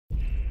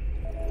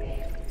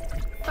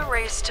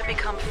race to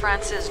become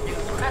France's new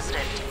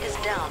president is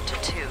down to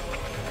 2.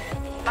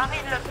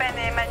 Marine Le Pen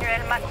et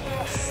Emmanuel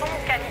Macron sont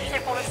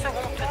qualifiés pour le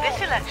second tour.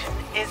 This election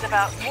is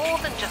about more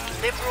than just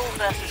liberal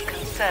versus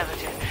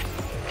conservative.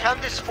 Can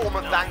this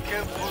former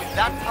banker rule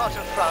that part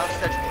of France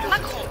that feels...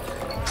 Macron,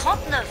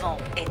 39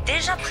 ans, est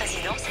déjà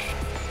président.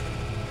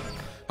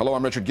 Hello,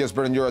 I'm Richard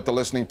Gisbert, and you're at The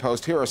Listening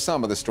Post. Here are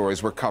some of the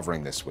stories we're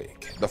covering this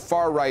week. The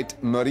far-right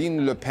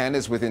Marine Le Pen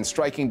is within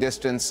striking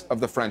distance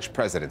of the French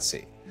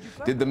presidency.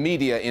 Did the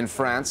media in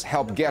France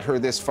help get her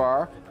this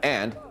far?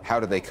 And how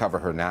do they cover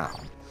her now?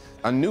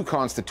 A new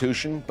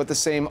constitution, but the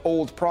same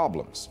old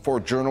problems for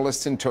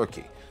journalists in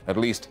Turkey. At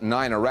least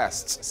 9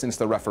 arrests since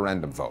the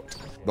referendum vote.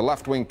 The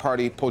left-wing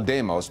party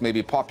Podemos may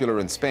be popular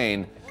in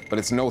Spain, but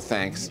it's no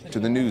thanks to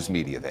the news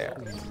media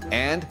there.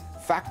 And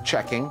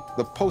fact-checking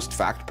the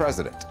post-fact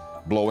president,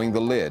 blowing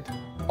the lid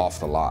off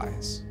the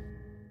lies.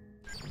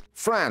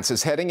 France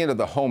is heading into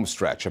the home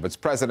stretch of its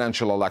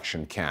presidential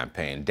election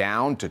campaign,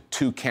 down to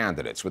 2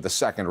 candidates, with the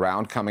second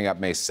round coming up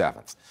May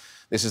 7th.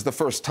 This is the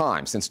first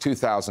time since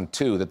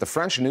 2002 that the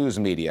French news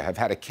media have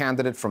had a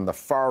candidate from the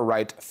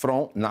far-right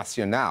Front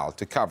National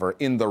to cover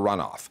in the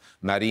runoff,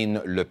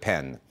 Marine Le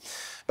Pen.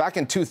 Back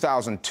in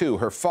 2002,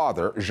 her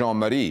father,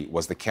 Jean-Marie,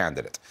 was the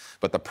candidate.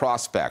 But the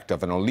prospect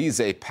of an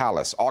Élysée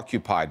palace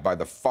occupied by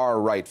the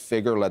far-right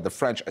figure led the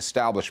French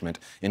establishment,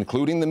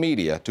 including the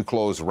media, to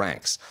close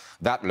ranks.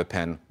 That Le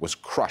Pen was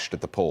crushed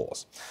at the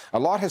polls. A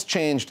lot has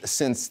changed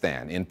since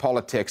then in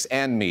politics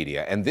and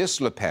media, and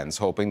this Le Pen's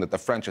hoping that the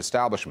French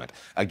establishment,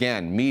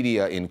 again,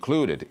 media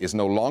included, is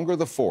no longer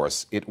the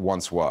force it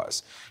once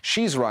was.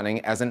 She's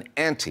running as an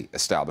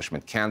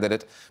anti-establishment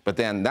candidate, but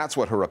then that's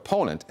what her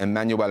opponent,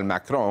 Emmanuel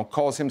Macron,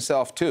 calls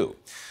himself too.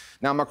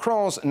 Now,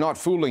 Macron's not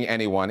fooling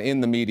anyone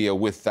in the media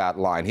with that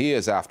line. He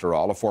is, after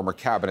all, a former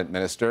cabinet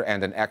minister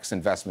and an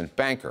ex-investment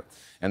banker.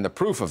 And the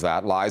proof of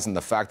that lies in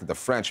the fact that the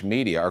French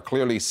media are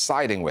clearly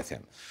siding with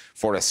him.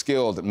 For a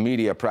skilled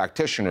media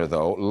practitioner,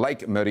 though,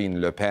 like Marine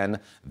Le Pen,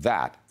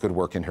 that could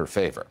work in her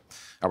favor.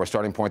 Our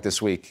starting point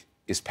this week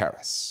is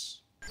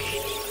Paris.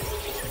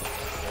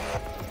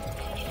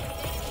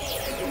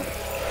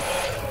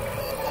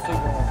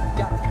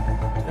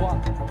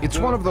 It's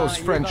one of those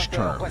French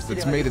terms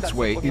that's made its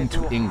way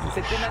into English,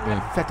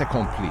 un fait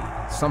accompli,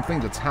 something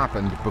that's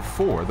happened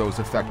before those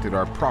affected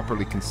are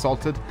properly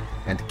consulted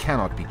and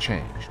cannot be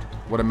changed,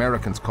 what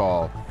Americans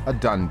call a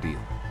done deal.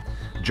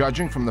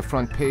 Judging from the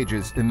front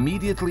pages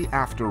immediately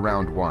after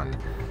round 1,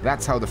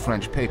 that's how the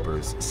French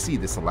papers see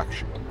this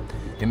election.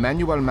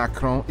 Emmanuel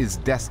Macron is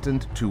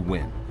destined to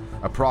win,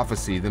 a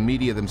prophecy the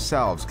media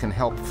themselves can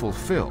help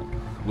fulfill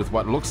with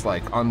what looks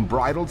like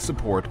unbridled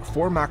support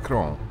for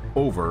Macron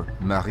over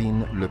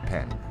Marine Le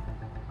Pen.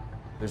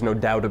 There's no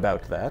doubt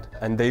about that,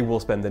 and they will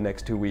spend the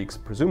next 2 weeks,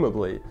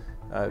 presumably,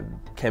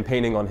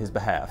 campaigning on his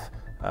behalf,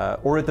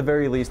 or at the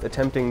very least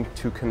attempting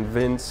to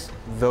convince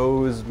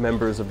those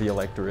members of the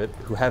electorate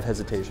who have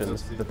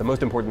hesitations that the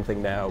most important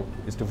thing now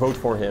is to vote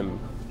for him,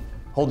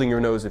 holding your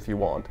nose if you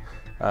want,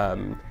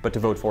 but to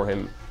vote for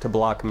him to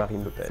block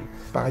Marine Le Pen.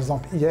 Par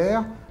exemple,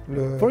 hier,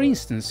 For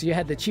instance, you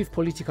had the chief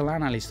political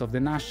analyst of the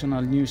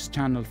national news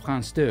channel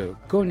France 2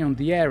 going on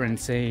the air and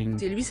saying,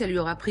 Lui, ça lui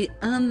aura pris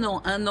un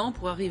an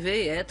pour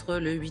arriver et être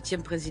le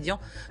 8e président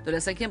de la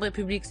 5e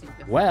République.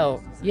 Well,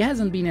 he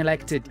hasn't been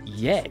elected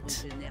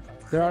yet.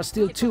 There are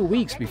still 2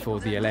 weeks before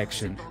the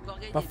election.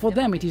 But for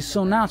them it is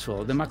so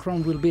natural that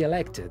Macron will be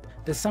elected,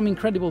 that some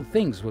incredible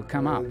things will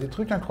come up. Des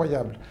trucs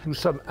incroyables. Nous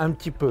sommes un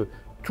petit peu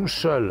tout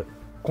seuls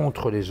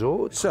contre les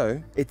autres.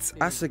 So, it's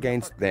us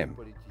against them.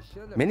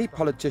 Many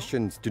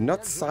politicians do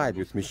not side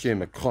with Monsieur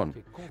Macron,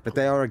 but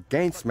they are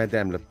against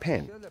Madame Le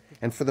Pen.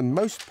 And for the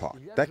most part,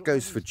 that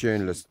goes for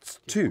journalists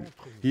too,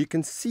 who you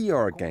can see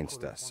are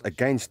against us,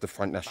 against the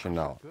Front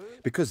National,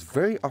 because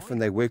very often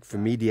they work for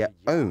media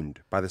owned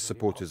by the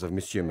supporters of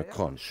Monsieur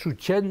Macron.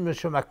 Soutiennent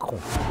Monsieur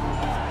Macron.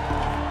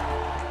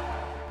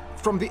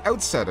 From the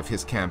outset of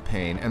his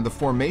campaign and the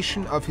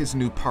formation of his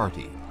new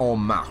party, En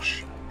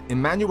Marche,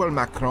 Emmanuel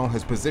Macron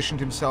has positioned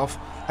himself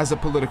as a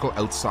political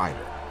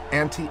outsider,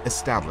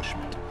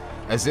 anti-establishment,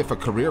 as if a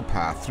career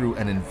path through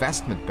an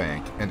investment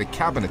bank and a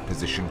cabinet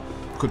position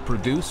could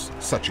produce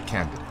such a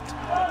candidate.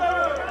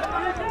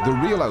 The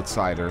real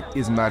outsider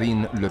is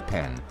Marine Le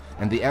Pen,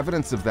 and the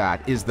evidence of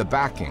that is the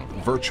backing,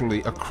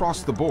 virtually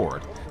across the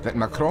board, that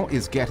Macron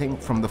is getting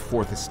from the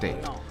Fourth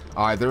Estate,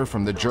 either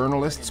from the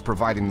journalists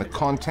providing the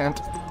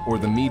content or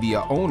the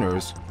media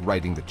owners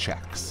writing the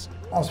checks.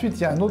 Ensuite,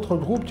 il y a un autre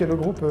groupe qui est le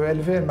groupe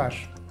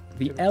LVMH.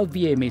 The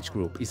LVMH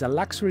group is a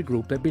luxury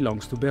group that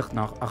belongs to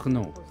Bernard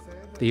Arnault.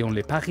 They own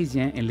Les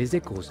Parisiens and Les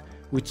Echos,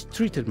 which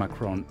treated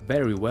Macron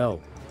very well.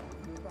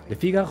 Le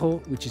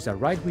Figaro, which is a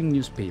right-wing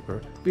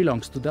newspaper,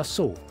 belongs to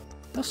Dassault.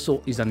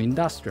 Dassault is an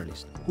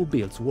industrialist who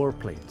builds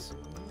warplanes.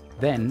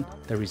 Then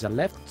there is a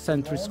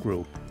left-centrist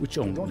group which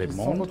owns Le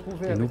Monde,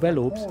 Le Nouvel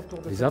Obs,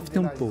 Les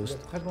Aftenpost,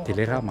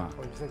 Télérama.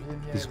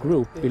 This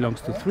group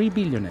belongs to 3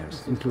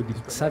 billionaires, including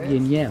Xavier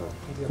Niel,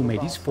 who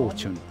made his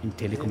fortune in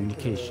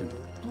telecommunication.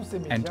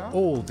 And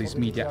all these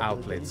media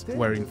outlets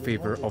were in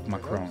favor of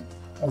Macron.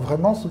 ont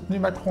vraiment soutenu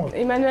Macron.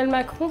 Emmanuel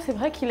Macron, c'est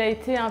vrai qu'il a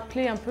été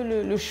appelé un peu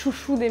le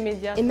chouchou des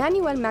médias.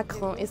 Emmanuel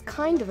Macron is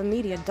kind of a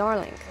media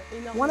darling.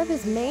 One of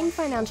his main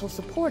financial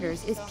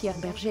supporters is Pierre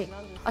Berger,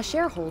 a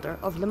shareholder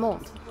of Le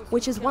Monde,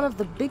 which is one of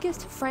the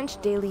biggest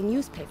French daily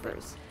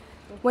newspapers.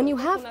 When you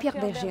have Pierre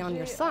Berger on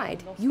your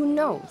side, you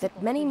know that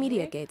many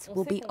media gates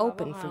will be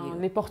open for you.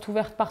 Les portes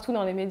ouvertes partout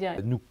dans les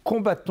médias. Nous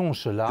combattons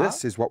cela.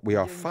 This is what we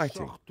are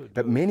fighting.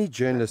 But many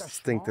journalists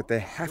think that they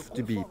have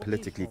to be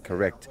politically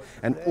correct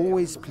and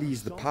always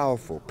please the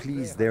powerful,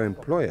 please their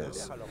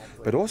employers,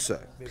 but also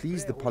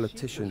please the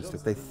politicians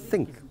that they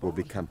think will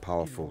become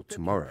powerful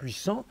tomorrow.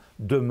 Puissant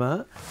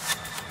demain.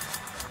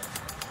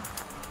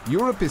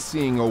 Europe is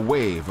seeing a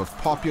wave of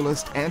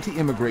populist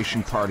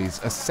anti-immigration parties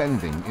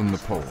ascending in the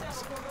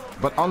polls.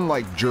 But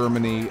unlike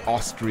Germany,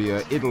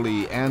 Austria,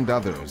 Italy, and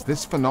others,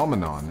 this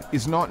phenomenon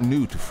is not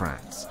new to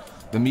France.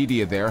 The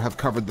media there have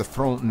covered the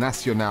Front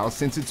National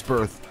since its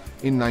birth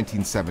in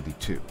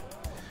 1972.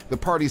 The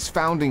party's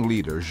founding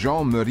leader,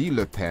 Jean-Marie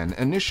Le Pen,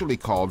 initially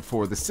called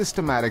for the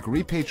systematic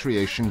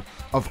repatriation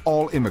of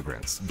all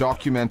immigrants,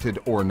 documented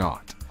or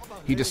not.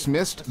 He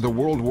dismissed the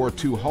World War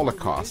II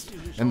Holocaust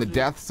and the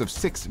deaths of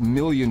 6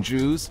 million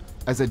Jews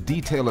as a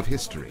detail of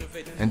history,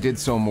 and did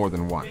so more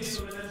than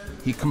once.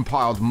 He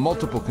compiled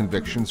multiple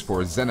convictions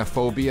for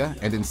xenophobia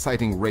and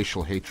inciting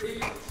racial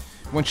hatred.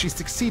 When she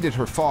succeeded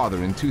her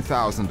father in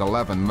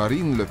 2011,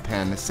 Marine Le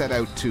Pen set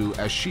out to,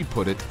 as she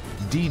put it,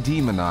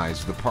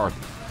 de-demonize the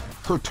party.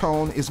 Her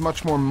tone is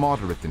much more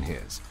moderate than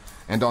his,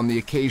 and on the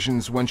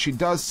occasions when she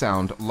does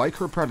sound like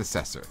her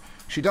predecessor,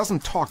 she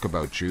doesn't talk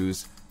about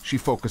Jews, she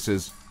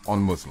focuses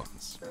on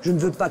Muslims. Je ne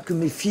veux pas que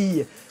mes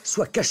filles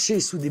soient cachées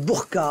sous des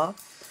burqas.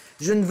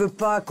 Je ne veux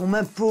pas qu'on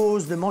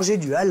m'impose de manger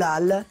du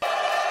halal.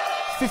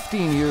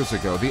 15 years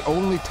ago, the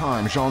only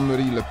time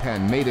Jean-Marie Le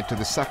Pen made it to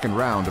the second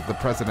round of the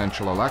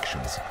presidential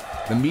elections,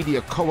 the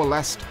media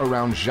coalesced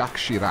around Jacques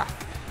Chirac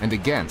and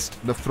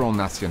against the Front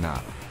National.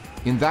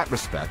 In that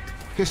respect,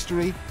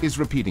 history is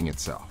repeating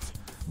itself.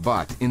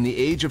 But in the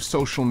age of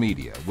social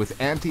media, with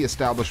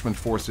anti-establishment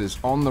forces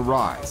on the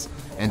rise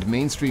and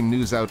mainstream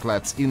news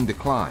outlets in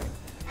decline,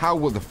 how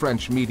will the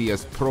French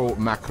media's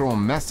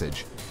pro-Macron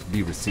message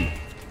be received?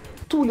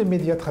 Tous les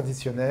médias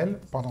traditionnels,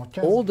 pendant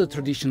 15 All the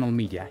traditional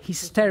media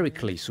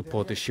hysterically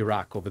supported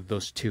Chirac over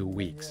those 2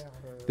 weeks.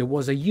 There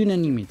was a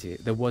unanimity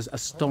that was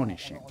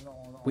astonishing.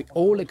 We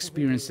all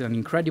experienced an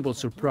incredible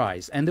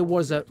surprise, and there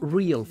was a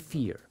real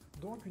fear.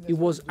 It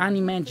was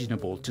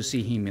unimaginable to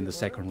see him in the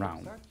second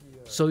round.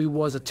 So it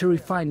was a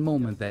terrifying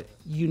moment that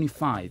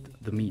unified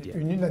the media.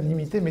 Une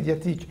unanimité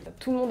médiatique.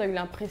 Tout le monde a eu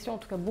l'impression, en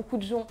tout cas beaucoup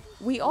de gens.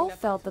 We all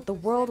felt that the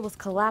world was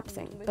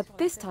collapsing, but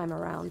this time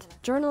around,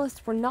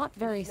 journalists were not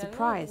very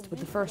surprised with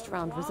the first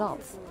round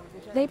results.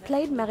 They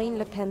played Marine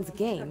Le Pen's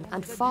game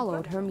and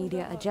followed her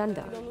media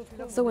agenda.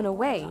 So in a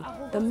way,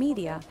 the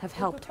media have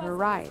helped her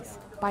rise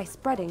by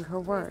spreading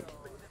her word.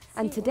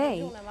 And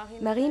today,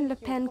 Marine Le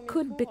Pen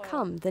could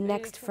become the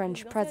next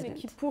French president.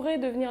 Qui pourrait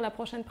devenir la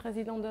prochaine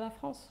présidente de la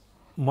France.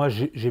 Moi,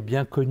 j'ai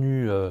bien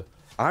connu.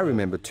 I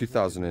remember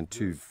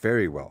 2002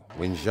 very well,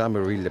 when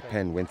Jean-Marie Le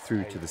Pen went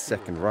through to the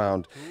second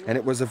round, and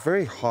it was a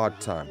very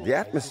hard time. The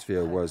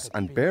atmosphere was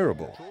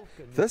unbearable.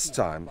 This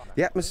time,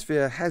 the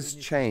atmosphere has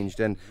changed,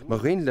 and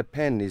Marine Le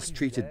Pen is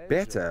treated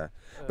better,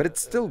 but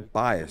it's still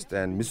biased,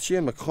 and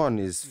Monsieur Macron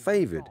is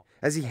favored,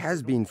 as he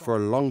has been for a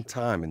long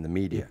time in the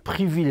media.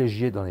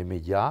 Privilégié dans les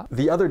médias.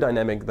 The other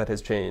dynamic that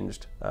has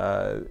changed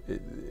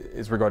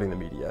is regarding the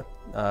media.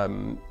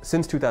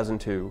 Since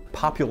 2002,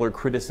 popular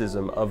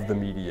criticism of the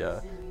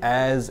media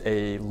as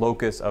a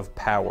locus of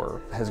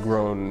power has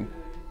grown,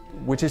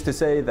 which is to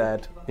say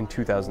that in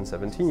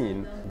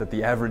 2017, that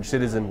the average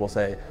citizen will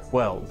say,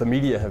 well, the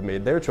media have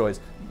made their choice,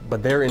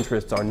 but their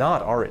interests are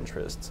not our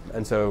interests,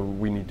 and so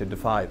we need to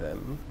defy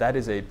them. That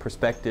is a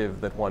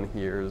perspective that one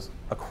hears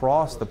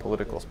across the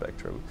political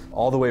spectrum,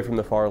 all the way from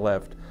the far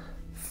left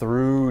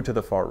through to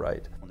the far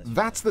right.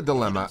 That's the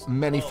dilemma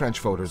many French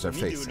voters are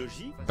facing.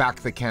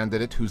 Back the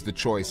candidate who's the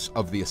choice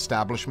of the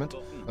establishment,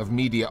 of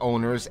media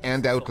owners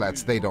and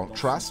outlets they don't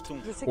trust,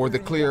 or the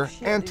clear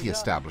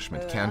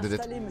anti-establishment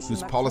candidate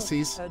whose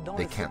policies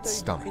they can't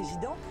stomach.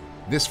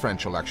 This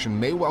French election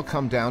may well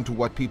come down to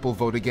what people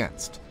vote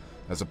against,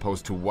 as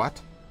opposed to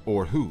what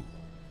or who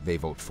they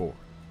vote for.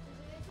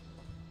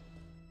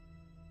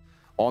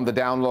 On the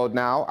download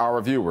now,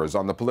 our viewers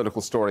on the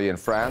political story in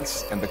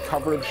France and the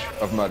coverage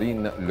of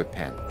Marine Le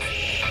Pen.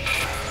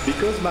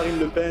 Because Marine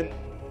Le Pen,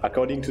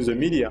 according to the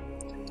media,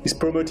 is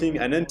promoting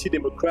an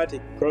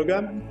anti-democratic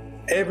program,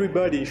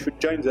 everybody should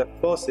join their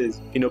forces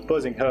in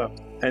opposing her,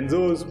 and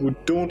those who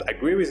don't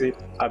agree with it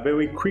are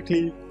very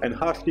quickly and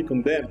harshly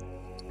condemned.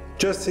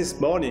 Just this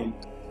morning,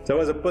 there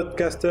was a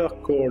podcaster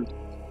called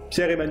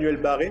Pierre-Emmanuel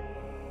Barré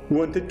who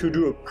wanted to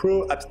do a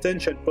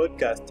pro-abstention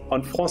podcast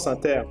on France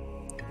Inter.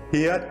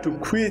 He had to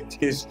quit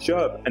his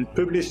job and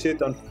publish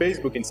it on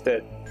Facebook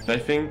instead. I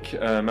think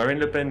Marine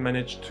Le Pen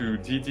managed to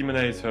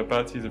de-demonize her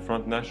party, the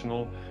Front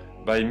National,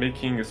 by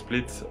making a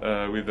split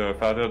with her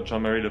father,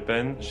 Jean-Marie Le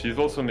Pen. She's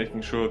also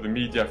making sure the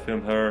media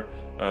film her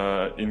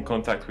in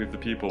contact with the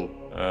people.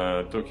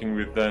 talking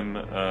with them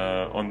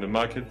on the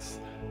markets,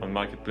 on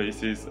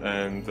marketplaces,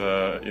 and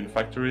in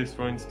factories,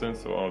 for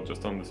instance, or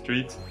just on the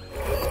streets.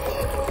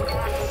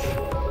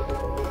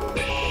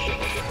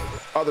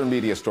 Other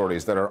media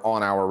stories that are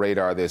on our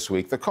radar this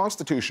week. The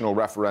constitutional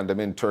referendum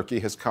in Turkey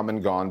has come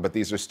and gone, but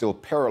these are still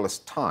perilous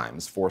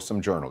times for some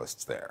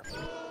journalists there.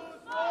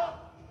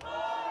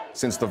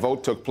 Since the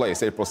vote took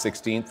place April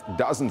 16th,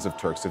 dozens of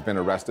Turks have been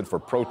arrested for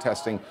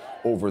protesting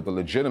over the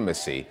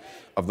legitimacy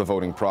of the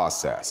voting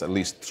process. At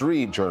least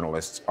 3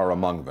 journalists are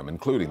among them,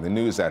 including the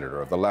news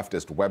editor of the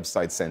leftist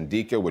website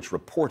Sendika, which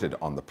reported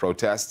on the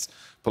protests.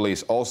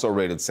 Police also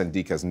raided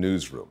Sendika's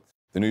newsroom.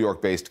 The New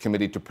York-based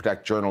Committee to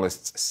Protect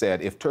Journalists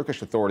said if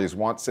Turkish authorities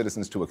want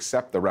citizens to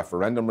accept the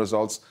referendum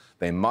results,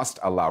 they must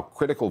allow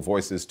critical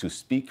voices to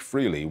speak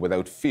freely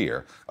without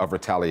fear of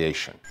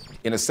retaliation.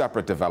 In a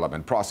separate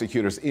development,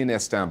 prosecutors in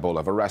Istanbul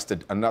have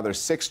arrested another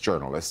 6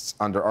 journalists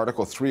under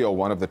Article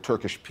 301 of the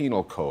Turkish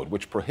Penal Code,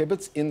 which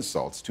prohibits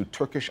insults to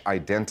Turkish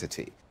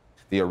identity.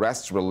 The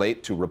arrests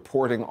relate to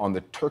reporting on the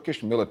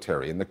Turkish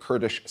military in the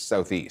Kurdish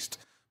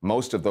southeast.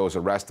 Most of those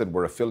arrested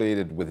were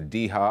affiliated with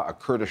DİHA, a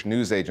Kurdish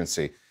news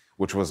agency,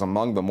 which was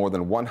among the more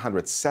than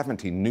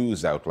 170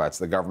 news outlets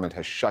the government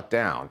has shut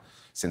down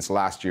since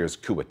last year's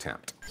coup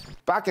attempt.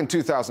 Back in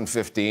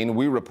 2015,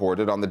 we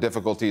reported on the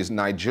difficulties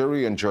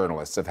Nigerian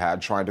journalists have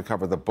had trying to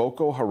cover the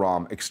Boko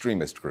Haram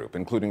extremist group,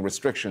 including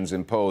restrictions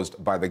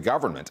imposed by the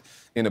government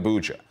in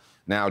Abuja.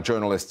 Now,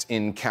 journalists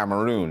in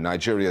Cameroon,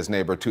 Nigeria's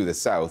neighbor to the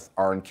south,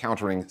 are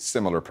encountering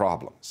similar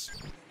problems.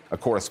 A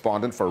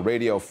correspondent for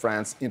Radio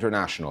France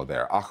International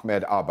there,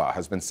 Ahmed Abba,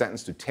 has been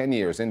sentenced to 10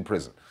 years in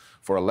prison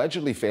for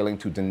allegedly failing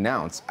to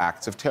denounce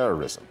acts of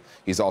terrorism.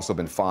 He's also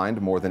been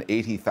fined more than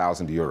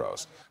 80,000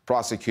 euros.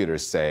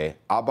 Prosecutors say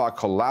Abba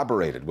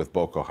collaborated with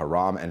Boko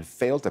Haram and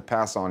failed to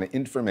pass on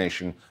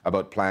information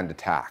about planned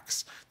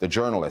attacks. The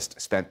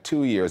journalist spent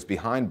 2 years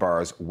behind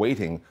bars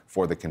waiting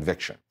for the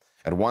conviction.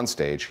 At one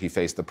stage, he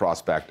faced the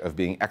prospect of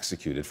being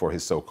executed for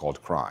his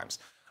so-called crimes.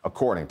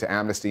 According to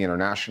Amnesty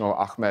International,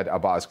 Ahmed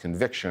Abba's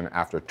conviction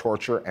after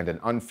torture and an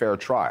unfair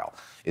trial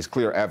is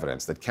clear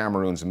evidence that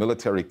Cameroon's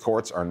military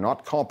courts are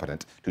not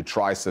competent to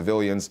try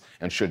civilians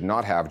and should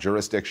not have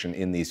jurisdiction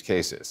in these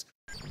cases.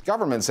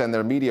 Governments and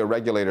their media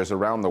regulators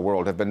around the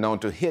world have been known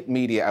to hit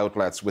media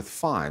outlets with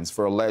fines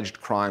for alleged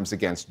crimes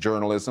against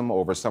journalism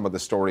over some of the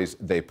stories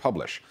they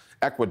publish.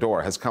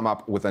 Ecuador has come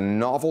up with a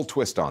novel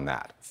twist on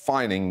that,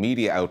 fining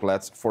media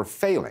outlets for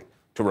failing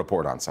to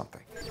report on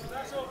something.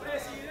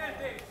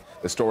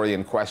 The story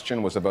in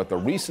question was about the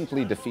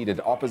recently defeated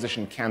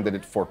opposition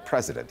candidate for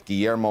president,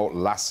 Guillermo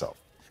Lasso.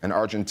 An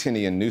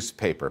Argentinian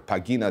newspaper,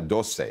 Pagina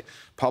 12,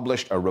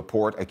 published a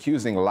report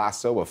accusing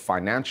Lasso of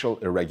financial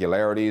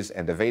irregularities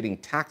and evading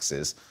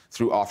taxes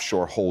through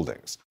offshore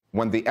holdings.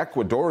 When the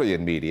Ecuadorian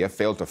media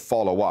failed to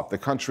follow up, the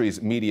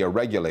country's media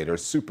regulator,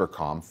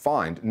 Supercom,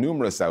 fined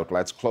numerous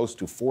outlets close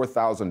to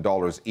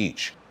 $4,000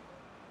 each.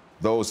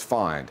 Those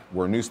fined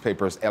were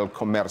newspapers El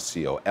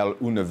Comercio, El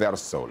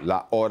Universo,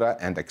 La Hora,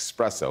 and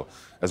Expresso,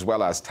 as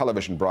well as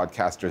television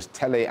broadcasters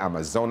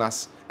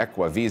Teleamazonas,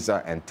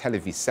 Ecuavisa, and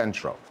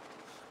Televicentro.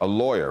 A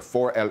lawyer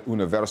for El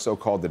Universo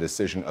called the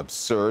decision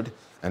absurd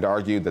and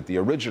argued that the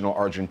original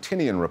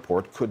Argentinian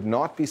report could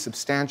not be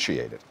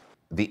substantiated.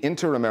 The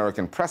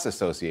Inter-American Press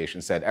Association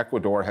said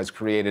Ecuador has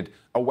created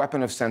a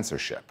weapon of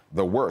censorship,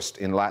 the worst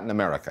in Latin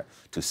America,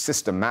 to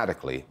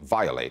systematically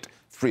violate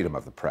freedom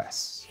of the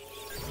press.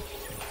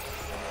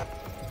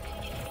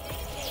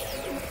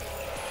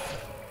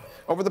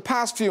 Over the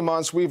past few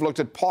months, we've looked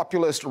at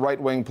populist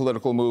right-wing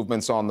political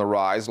movements on the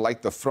rise,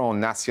 like the Front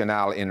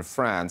National in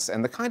France,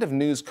 and the kind of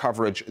news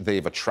coverage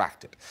they've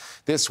attracted.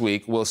 This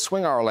week, we'll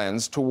swing our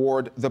lens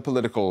toward the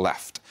political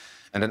left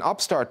and an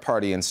upstart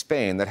party in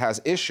Spain that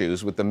has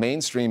issues with the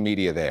mainstream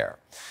media there.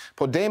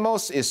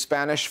 Podemos is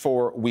Spanish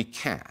for we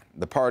can.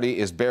 The party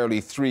is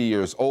barely 3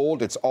 years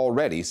old. It's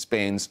already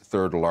Spain's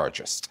 3rd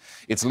largest.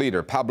 Its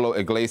leader, Pablo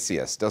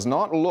Iglesias, does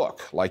not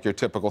look like your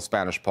typical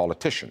Spanish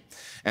politician.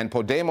 And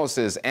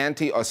Podemos's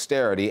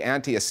anti-austerity,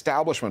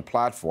 anti-establishment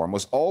platform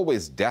was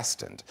always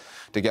destined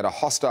to get a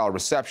hostile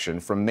reception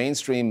from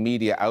mainstream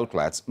media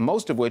outlets,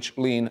 most of which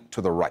lean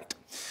to the right.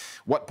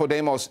 What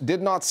Podemos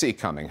did not see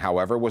coming,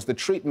 however, was the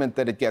treatment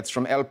that it gets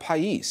from El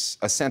País,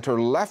 a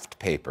center-left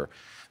paper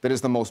that is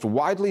the most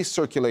widely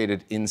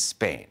circulated in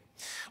Spain.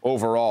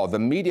 Overall, the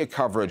media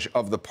coverage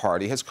of the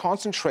party has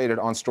concentrated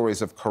on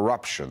stories of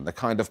corruption, the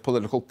kind of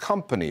political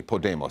company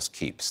Podemos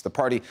keeps. The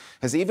party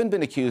has even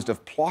been accused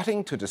of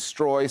plotting to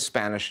destroy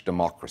Spanish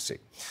democracy.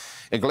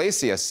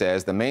 Iglesias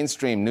says the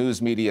mainstream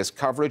news media's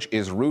coverage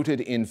is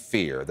rooted in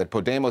fear that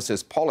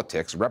Podemos's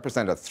politics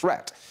represent a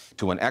threat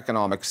to an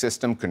economic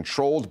system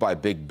controlled by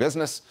big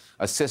business,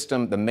 a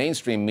system the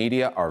mainstream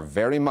media are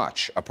very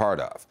much a part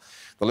of.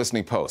 The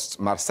Listening Post's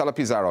Marcela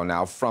Pizarro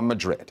now from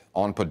Madrid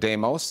on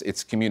Podemos,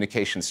 its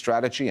communication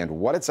strategy, and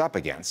what it's up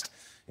against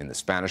in the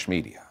Spanish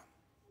media.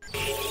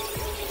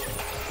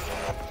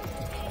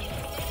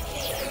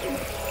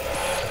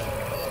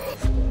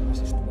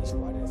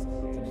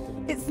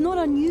 It's not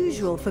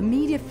unusual for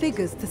media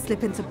figures to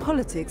slip into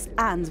politics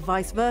and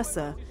vice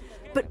versa.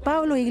 But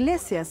Pablo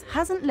Iglesias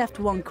hasn't left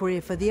one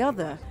career for the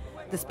other.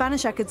 The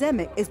Spanish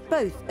academic is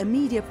both a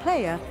media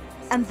player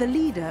and the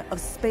leader of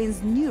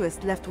Spain's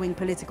newest left-wing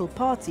political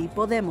party,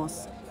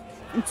 Podemos.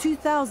 In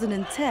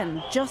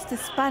 2010, just as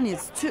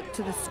Spaniards took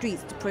to the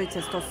streets to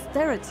protest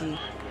austerity,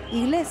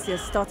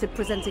 Iglesias started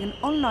presenting an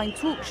online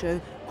talk show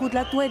called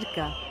La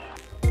Tuerca.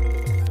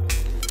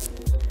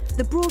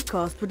 The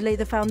broadcast would lay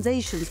the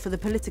foundations for the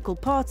political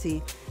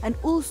party and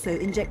also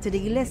injected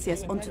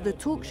Iglesias onto the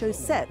talk show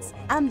sets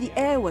and the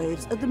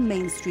airwaves of the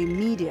mainstream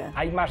media.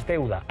 Hay más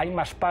deuda, hay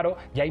más paro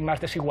y hay más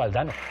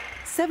desigualdad.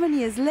 7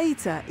 years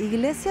later,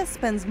 Iglesias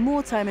spends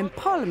more time in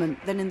parliament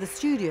than in the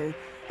studio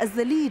as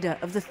the leader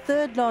of the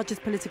third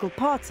largest political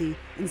party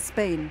in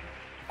Spain.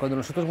 I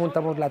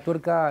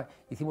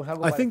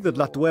think that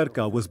La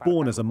Tuerca was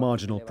born as a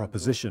marginal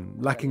proposition,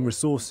 lacking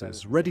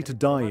resources, ready to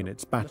die in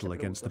its battle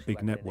against the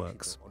big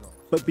networks.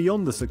 But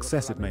beyond the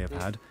success it may have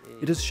had,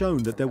 it has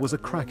shown that there was a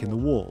crack in the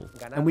wall,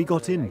 and we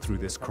got in through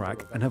this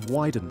crack and have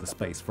widened the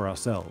space for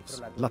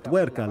ourselves. La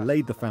Tuerca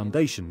laid the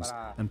foundations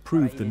and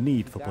proved the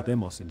need for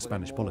Podemos in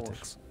Spanish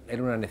politics.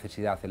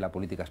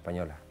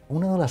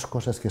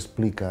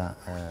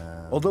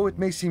 Although it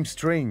may seem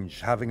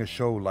strange having a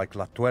show like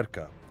La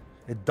Tuerca,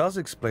 it does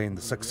explain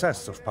the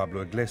success of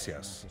Pablo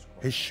Iglesias,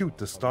 his shoot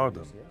to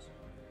stardom.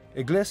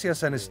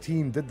 Iglesias and his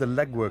team did the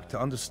legwork to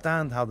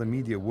understand how the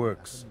media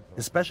works,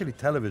 especially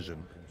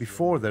television,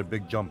 before their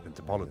big jump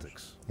into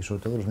politics.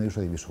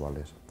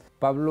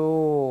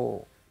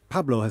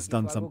 Pablo has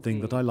done something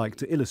that I like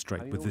to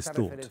illustrate with this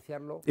thought.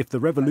 If the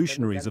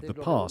revolutionaries of the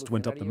past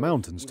went up the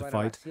mountains to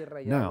fight,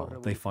 now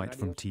they fight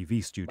from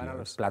TV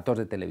studios.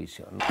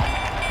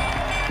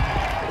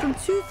 From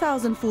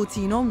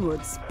 2014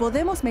 onwards,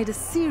 Podemos made a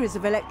series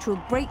of electoral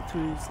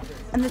breakthroughs,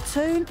 and the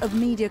tone of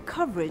media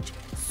coverage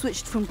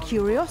switched from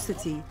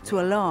curiosity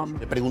to alarm.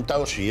 He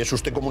preguntado si es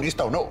usted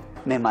comunista o no.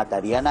 Me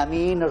matarían a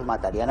mí, nos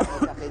matarían a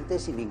mucha gente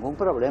sin ningún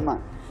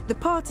problema. The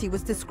party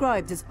was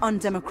described as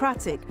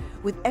undemocratic,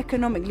 with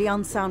economically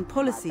unsound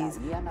policies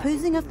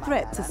posing a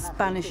threat to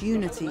Spanish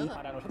unity.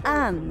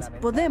 And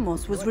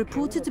Podemos was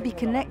reported to be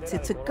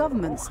connected to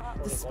governments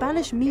the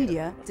Spanish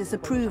media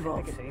disapprove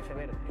of.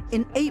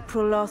 In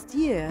April last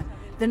year,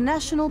 the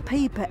national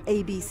paper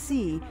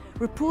ABC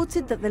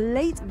reported that the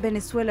late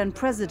Venezuelan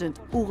president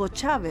Hugo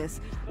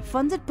Chavez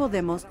funded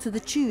Podemos to the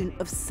tune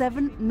of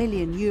 €7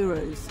 million.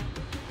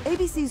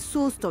 ABC's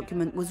source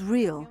document was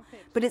real,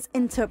 but its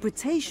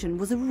interpretation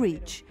was a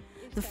reach.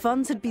 The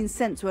funds had been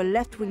sent to a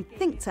left-wing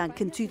think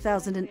tank in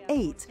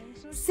 2008,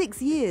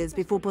 6 years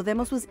before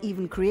Podemos was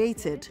even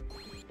created.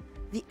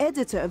 The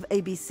editor of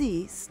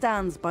ABC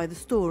stands by the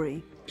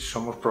story.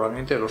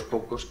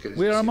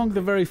 We are among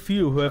the very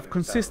few who have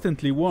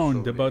consistently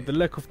warned about the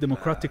lack of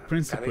democratic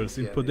principles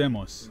in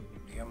Podemos.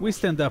 We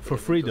stand up for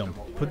freedom,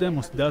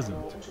 Podemos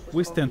doesn't.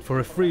 We stand for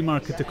a free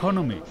market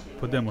economy,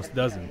 Podemos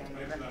doesn't.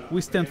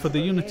 We stand for the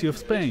unity of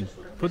Spain,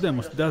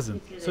 Podemos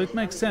doesn't. So it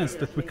makes sense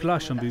that we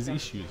clash on these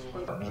issues.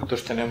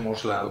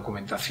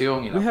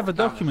 We have a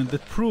document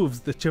that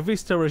proves the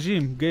Chavista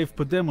regime gave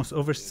Podemos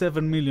over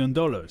 $7 million.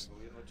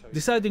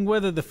 Deciding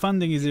whether the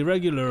funding is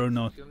irregular or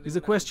not is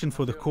a question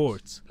for the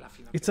courts.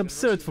 It's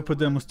absurd for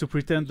Podemos to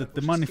pretend that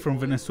the money from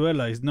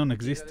Venezuela is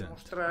non-existent.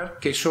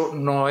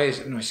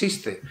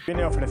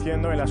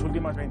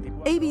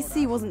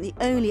 ABC wasn't the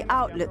only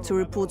outlet to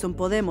report on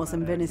Podemos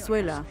in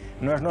Venezuela.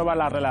 No es nueva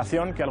la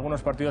relación que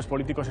algunos partidos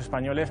políticos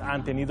españoles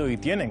han tenido y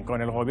tienen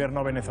con el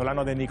gobierno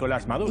venezolano de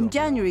Nicolás Maduro. In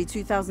January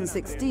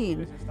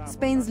 2016,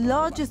 Spain's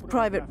largest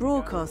private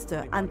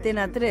broadcaster,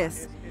 Antena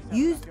 3,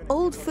 used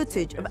old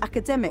footage of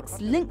academics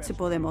linked to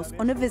Podemos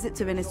on a visit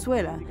to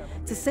Venezuela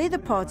to say the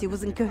party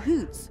was in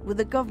cahoots with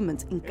the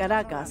government in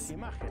Caracas.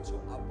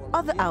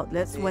 Other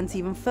outlets went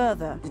even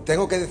further. Y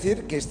tengo que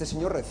decir que este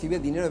señor recibe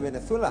dinero de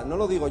Venezuela. No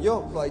lo digo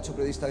yo, lo ha dicho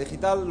Periodista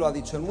Digital, lo ha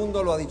dicho El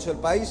Mundo, lo ha dicho El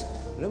País,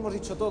 lo hemos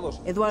dicho todos.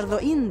 Eduardo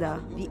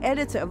Inda, the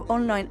editor of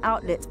online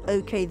outlet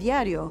OK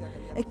Diario,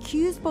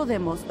 accused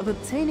Podemos of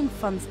obtaining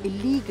funds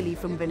illegally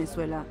from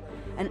Venezuela,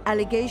 an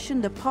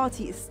allegation the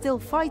party is still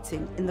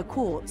fighting in the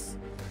courts.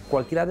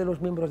 Many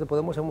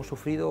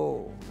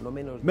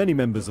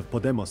members of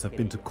Podemos have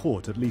been to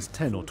court at least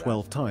 10 or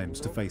 12 times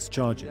to face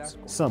charges,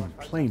 some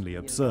plainly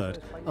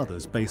absurd,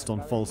 others based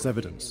on false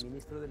evidence.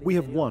 We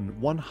have won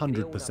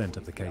 100%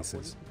 of the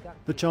cases.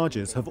 The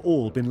charges have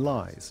all been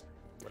lies.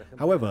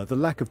 However, the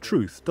lack of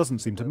truth doesn't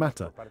seem to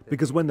matter,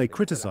 because when they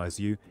criticize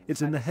you,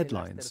 it's in the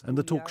headlines and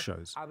the talk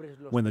shows.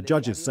 When the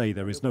judges say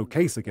there is no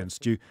case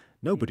against you,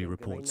 nobody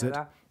reports it.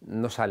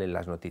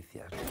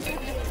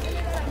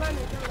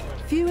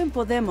 Few in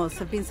Podemos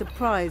have been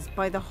surprised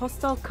by the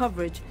hostile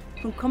coverage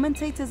from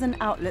commentators and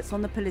outlets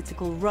on the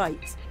political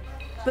right.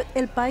 But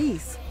El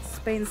País,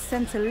 Spain's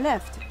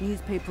centre-left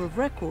newspaper of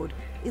record,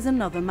 is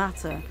another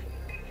matter.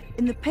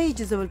 In the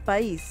pages of El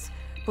País,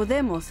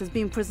 Podemos has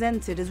been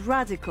presented as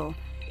radical,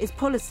 its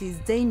policies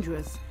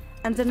dangerous,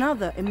 and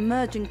another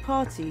emerging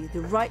party,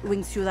 the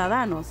right-wing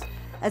Ciudadanos,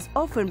 has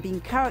often been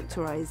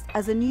characterized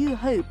as a new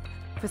hope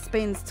for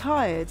Spain's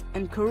tired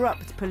and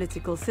corrupt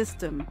political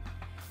system.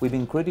 We've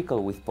been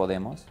critical with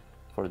Podemos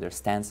for their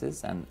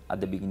stances and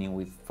at the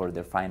beginning for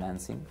their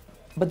financing.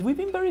 But we've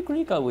been very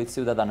critical with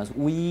Ciudadanos.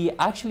 We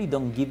actually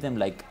don't give them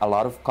like a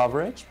lot of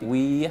coverage.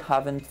 We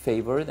haven't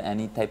favored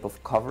any type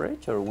of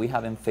coverage, or we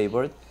haven't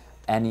favored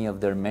any of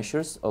their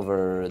measures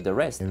over the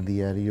rest. El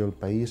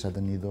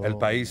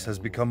País has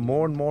become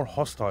more and more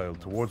hostile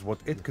towards what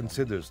it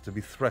considers to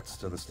be threats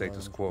to the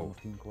status quo,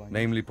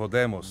 namely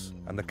Podemos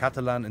and the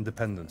Catalan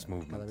independence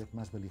movement.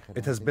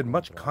 It has been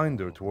much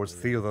kinder towards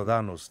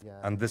Ciudadanos,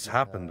 and this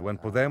happened when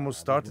Podemos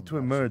started to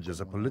emerge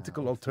as a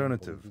political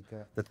alternative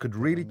that could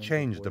really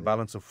change the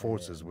balance of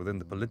forces within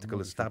the political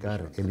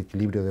establishment.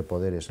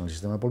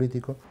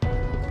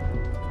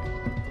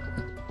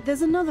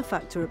 There's another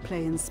factor at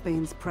play in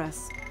Spain's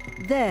press,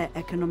 their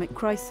economic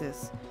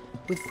crisis.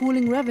 With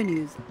falling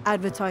revenues,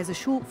 advertiser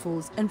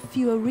shortfalls and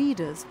fewer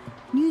readers,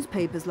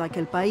 newspapers like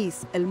El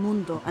País, El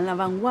Mundo and La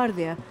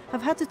Vanguardia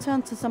have had to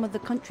turn to some of the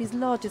country's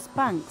largest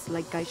banks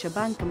like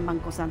CaixaBank and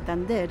Banco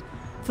Santander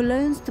for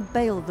loans to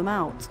bail them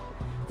out.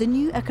 The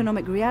new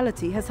economic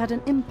reality has had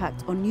an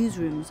impact on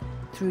newsrooms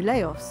through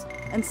layoffs,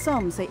 and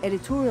some say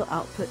editorial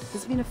output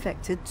has been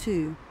affected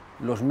too.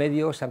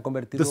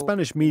 The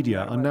Spanish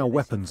media are now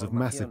weapons of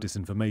massive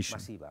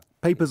disinformation.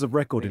 Papers of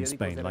record in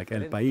Spain, like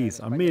El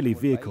País, are merely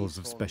vehicles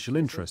of special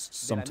interests,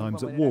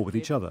 sometimes at war with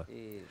each other.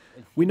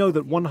 We know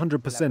that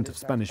 100% of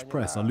Spanish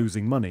press are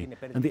losing money,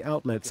 and the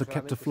outlets are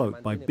kept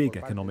afloat by big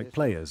economic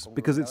players,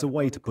 because it's a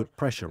way to put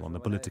pressure on the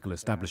political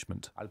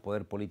establishment.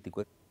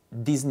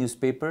 This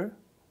newspaper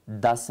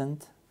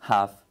doesn't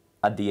have,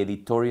 at the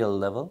editorial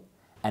level,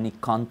 any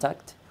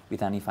contact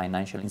with any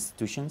financial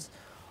institutions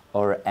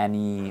or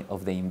any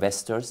of the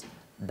investors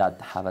that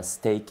have a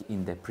stake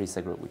in the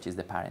Prisa Group, which is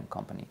the parent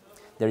company.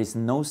 There is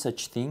no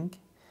such thing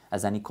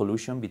as any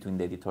collusion between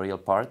the editorial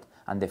part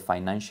and the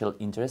financial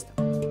interest.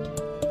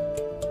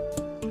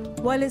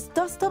 While its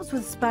dust-ups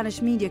with Spanish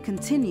media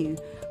continue,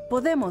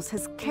 Podemos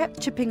has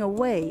kept chipping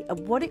away at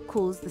what it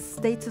calls the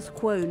status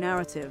quo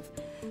narrative.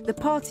 The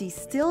party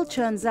still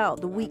churns out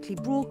the weekly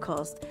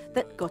broadcast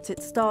that got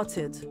it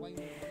started.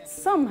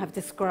 Some have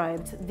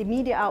described the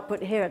media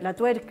output here at La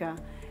Tuerca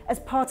as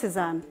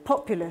partisan,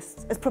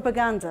 populist, as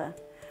propaganda.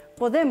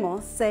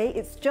 Podemos say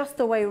it's just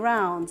the way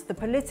round the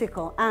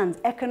political and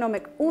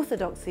economic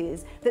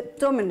orthodoxies that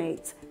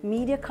dominate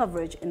media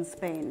coverage in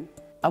Spain.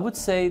 I would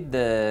say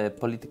the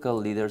political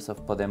leaders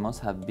of Podemos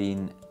have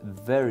been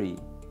very,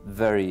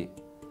 very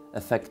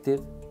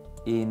effective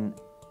in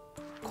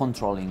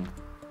controlling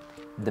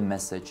the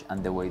message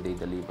and the way they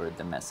deliver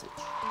the message.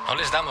 No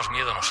les damos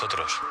miedo a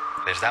nosotros,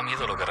 les da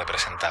miedo lo que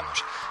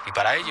representamos, y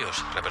para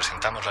ellos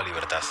representamos la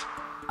libertad.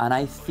 And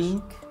I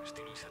think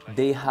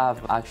they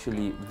have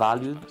actually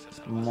valued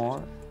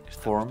more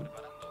form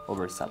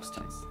over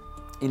substance,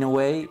 in a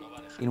way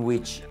in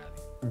which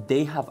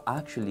they have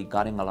actually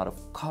gotten a lot of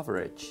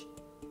coverage,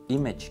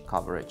 image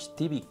coverage,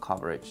 TV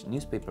coverage,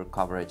 newspaper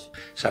coverage.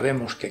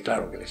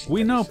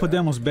 We know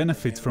Podemos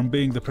benefits from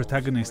being the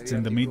protagonists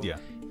in the media,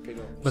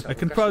 but I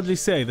can proudly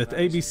say that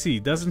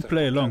ABC doesn't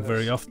play along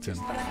very often.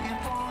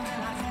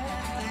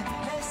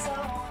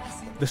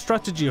 The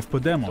strategy of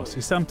Podemos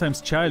is sometimes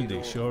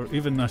childish or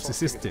even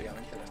narcissistic.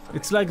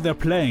 It's like they're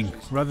playing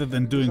rather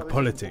than doing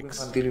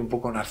politics.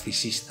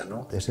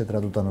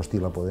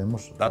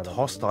 That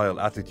hostile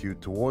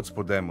attitude towards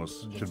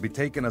Podemos should be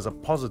taken as a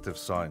positive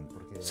sign,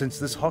 since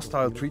this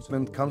hostile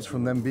treatment comes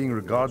from them being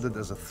regarded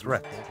as a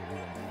threat.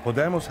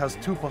 Podemos has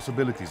two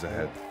possibilities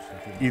ahead.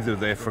 Either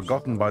they're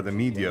forgotten by the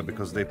media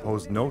because they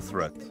pose no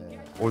threat,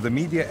 or the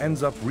media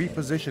ends up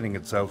repositioning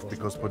itself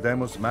because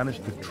Podemos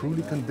managed to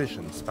truly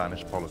condition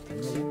Spanish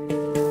politics.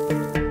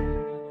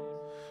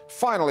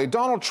 Finally,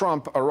 Donald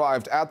Trump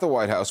arrived at the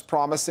White House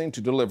promising to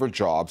deliver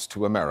jobs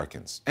to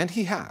Americans. And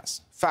he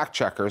has.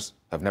 Fact-checkers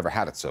have never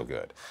had it so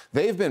good.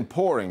 They've been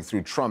pouring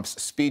through Trump's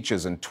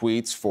speeches and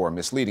tweets for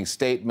misleading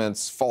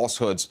statements,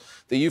 falsehoods,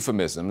 the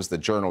euphemisms that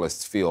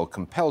journalists feel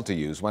compelled to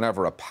use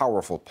whenever a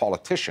powerful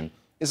politician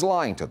is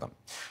lying to them.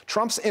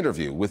 Trump's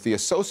interview with the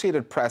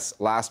Associated Press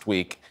last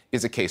week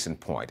is a case in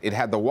point. It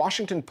had the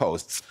Washington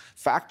Post's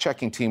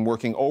fact-checking team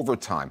working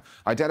overtime,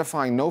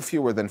 identifying no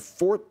fewer than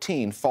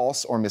 14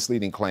 false or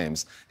misleading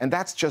claims, and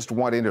that's just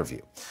one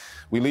interview.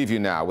 We leave you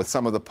now with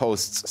some of the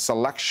Post's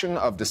selection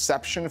of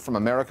deception from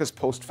America's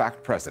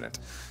post-fact president.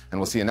 And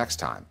we'll see you next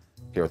time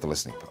here at the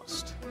Listening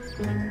Post.